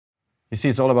You see,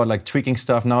 it's all about like tweaking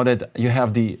stuff. Now that you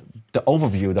have the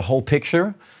overview, the whole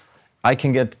picture, I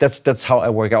can get, that's how I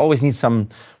work. I always need some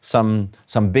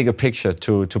bigger picture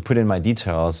to put in my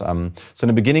details. So in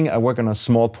the beginning, I work on a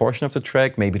small portion of the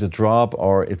track, maybe the drop,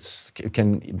 or it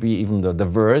can be even the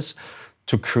verse,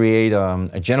 to create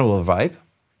a general vibe.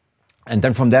 And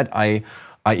then from that, I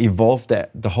evolve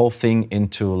the whole thing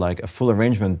into like a full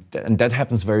arrangement, and that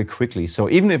happens very quickly. So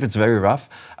even if it's very rough,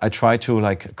 I try to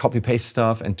like copy paste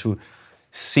stuff and to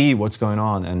see what's going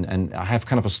on, and I have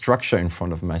kind of a structure in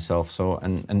front of myself. So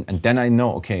and then I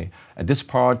know, okay, at this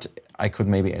part I could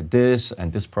maybe add this,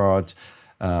 and this part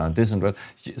this and that.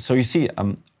 So you see,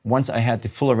 once I had the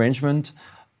full arrangement,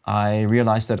 I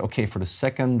realized that, okay, for the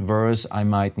second verse I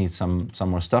might need some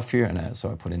more stuff here, and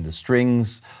so I put in the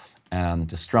strings and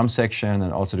the strum section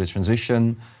and also the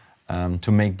transition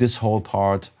to make this whole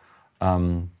part a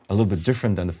little bit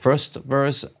different than the first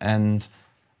verse. And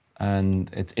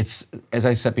it's as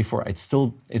I said before, it's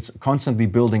constantly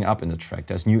building up in the track.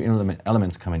 There's new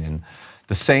elements coming in.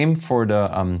 The same for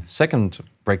the second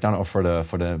breakdown, or for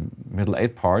the middle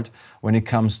 8 part. When it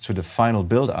comes to the final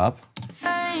build up,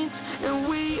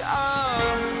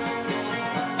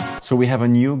 so we have a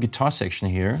new guitar section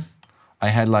here. I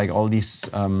had like all these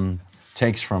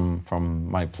takes from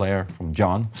my player, from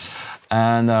John,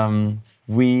 and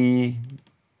we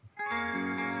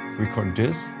recorded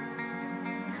this.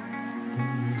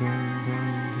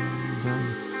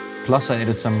 Plus I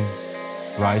added some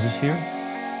rises here.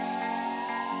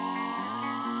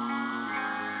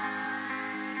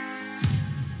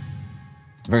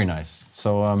 Very nice.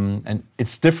 So and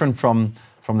it's different from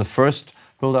the first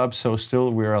build up. So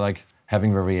still we are like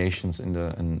having variations in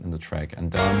the track.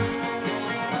 And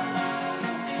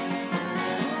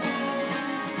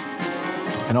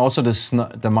also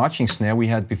the marching snare we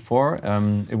had before,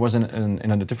 it was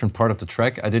in a different part of the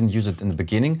track. I didn't use it in the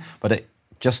beginning, but I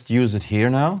just use it here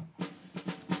now.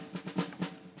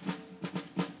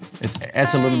 It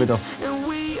adds a little bit of...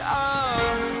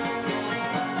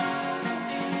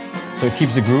 So it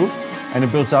keeps the groove, and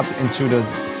it builds up into the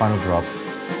final drop.